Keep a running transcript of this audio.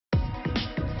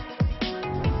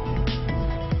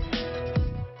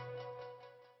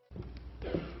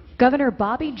Governor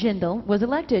Bobby Jindal was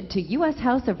elected to U.S.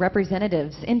 House of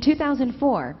Representatives in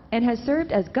 2004 and has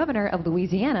served as governor of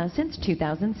Louisiana since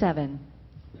 2007.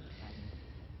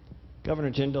 Governor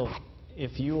Jindal,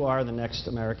 if you are the next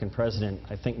American president,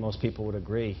 I think most people would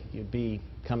agree, you'd be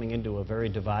coming into a very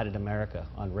divided America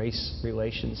on race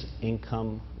relations,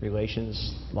 income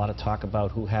relations, a lot of talk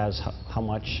about who has how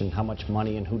much and how much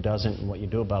money and who doesn't and what you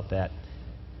do about that.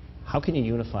 How can you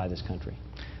unify this country?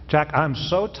 Jack, I'm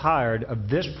so tired of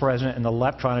this president and the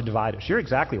left trying to divide us. You're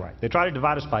exactly right. They try to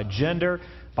divide us by gender,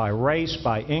 by race,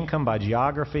 by income, by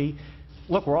geography.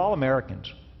 Look, we're all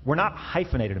Americans. We're not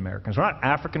hyphenated Americans. We're not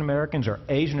African Americans or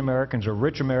Asian Americans or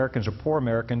rich Americans or poor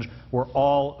Americans. We're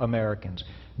all Americans.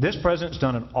 This president's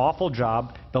done an awful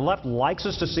job. The left likes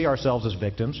us to see ourselves as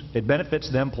victims. It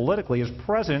benefits them politically. As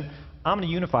president, I'm going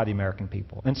to unify the American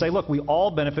people and say, look, we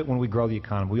all benefit when we grow the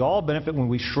economy. We all benefit when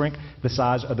we shrink the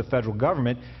size of the federal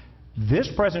government. This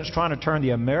president's trying to turn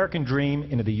the American dream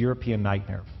into the European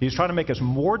nightmare. He's trying to make us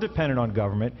more dependent on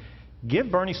government.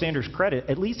 Give Bernie Sanders credit.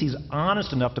 At least he's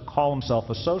honest enough to call himself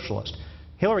a socialist.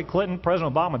 Hillary Clinton,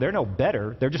 President Obama, they're no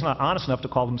better. They're just not honest enough to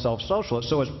call themselves socialists.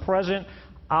 So as president,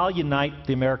 I'll unite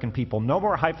the American people. No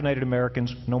more hyphenated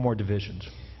Americans, no more divisions.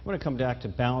 I want to come back to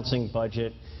balancing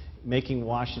budget, making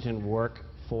Washington work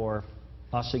for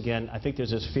us again. I think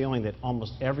there's this feeling that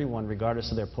almost everyone,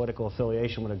 regardless of their political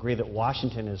affiliation, would agree that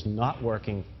Washington is not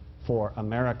working for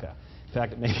America. In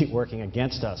fact, it may be working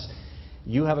against us.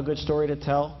 You have a good story to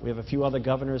tell. We have a few other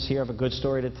governors here have a good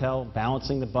story to tell,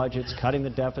 balancing the budgets, cutting the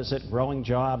deficit, growing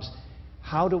jobs.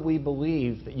 How do we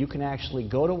believe that you can actually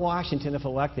go to Washington if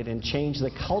elected and change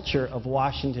the culture of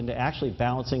Washington to actually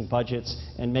balancing budgets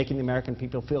and making the American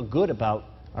people feel good about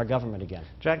our government again?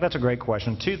 Jack, that's a great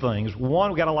question. Two things.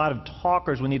 One, we got a lot of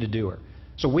talkers, we need to do it.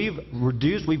 So we've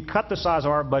cut the size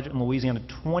of our budget in Louisiana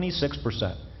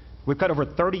 26%. We've cut over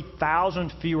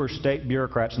 30,000 fewer state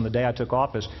bureaucrats than the day I took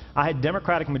office. I had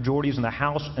Democratic majorities in the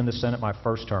House and the Senate my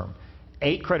first term.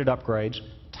 8 credit upgrades,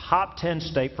 top 10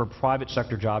 state for private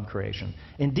sector job creation.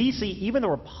 In D.C., even the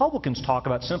Republicans talk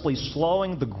about simply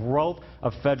slowing the growth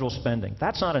of federal spending.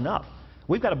 That's not enough.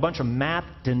 We've got a bunch of math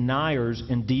deniers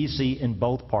in D.C. in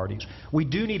both parties. We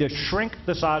do need to shrink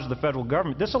the size of the federal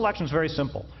government. This election is very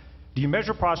simple. Do you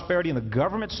measure prosperity in the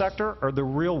government sector or the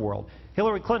real world?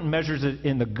 Hillary Clinton measures it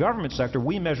in the government sector.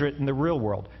 We measure it in the real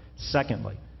world.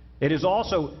 Secondly, it is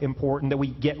also important that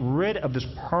we get rid of this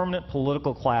permanent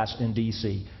political class in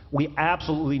D.C. We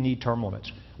absolutely need term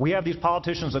limits. We have these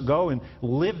politicians that go and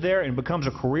live there and it becomes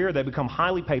a career. They become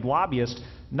highly paid lobbyists.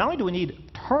 Not only do we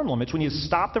need term limits, we need to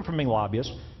stop them from being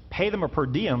lobbyists, pay them a per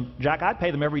diem. Jack, I'd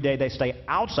pay them every day they stay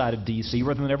outside of D.C.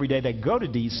 rather than every day they go to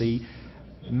D.C.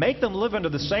 Make them live under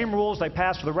the same rules they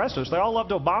passed for the rest of us. They all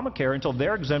loved Obamacare until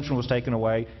their exemption was taken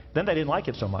away. Then they didn't like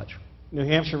it so much. New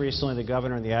Hampshire recently, the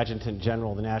governor and the adjutant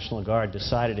general of the National Guard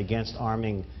decided against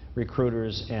arming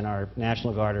recruiters and our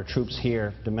National Guard, our troops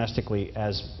here domestically,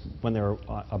 as when they're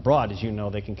abroad, as you know,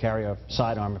 they can carry a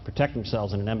sidearm and protect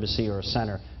themselves in an embassy or a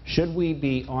center. Should we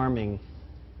be arming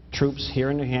troops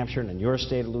here in New Hampshire and in your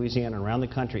state of Louisiana and around the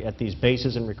country at these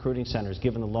bases and recruiting centers,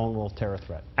 given the lone wolf terror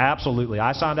threat? Absolutely.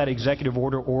 I signed that executive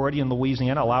order already in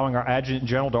Louisiana, allowing our adjutant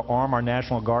general to arm our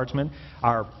National Guardsmen.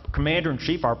 Our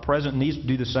commander-in-chief, our president, needs to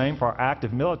do the same for our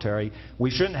active military. We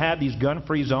shouldn't have these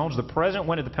gun-free zones. The president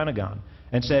went to the Pentagon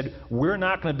and said, we're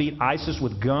not going to beat ISIS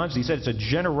with guns. He said it's a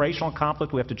generational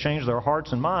conflict. We have to change their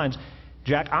hearts and minds.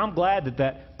 Jack, I'm glad that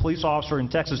that police officer in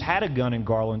Texas had a gun in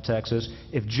Garland, Texas.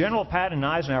 If General Patton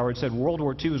Eisenhower had said World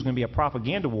War II was going to be a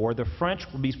propaganda war, the French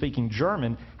would be speaking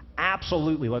German.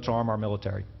 Absolutely, let's arm our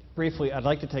military. Briefly, I'd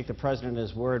like to take the president at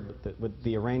his word with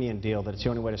the Iranian deal that it's the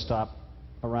only way to stop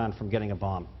Iran from getting a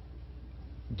bomb.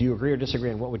 Do you agree or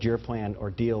disagree, and what would your plan or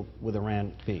deal with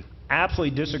Iran be?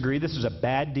 Absolutely disagree. This is a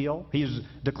bad deal. He's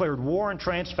declared war on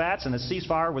trans fats and a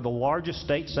ceasefire with the largest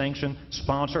state-sanctioned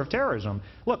sponsor of terrorism.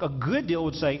 Look, a good deal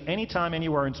would say anytime,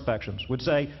 anywhere inspections, would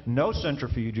say no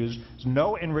centrifuges,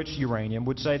 no enriched uranium,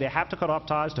 would say they have to cut off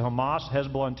ties to Hamas,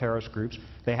 Hezbollah, and terrorist groups.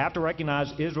 They have to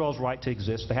recognize Israel's right to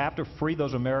exist. They have to free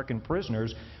those American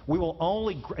prisoners. We will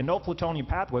only, and no plutonium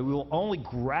pathway, we will only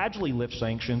gradually lift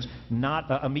sanctions,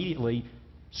 not immediately.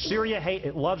 Syria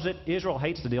it loves it. Israel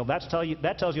hates the deal. That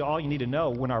tells you all you need to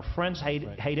know when our friends hate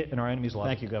it and our enemies love it.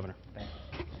 Thank you, Governor.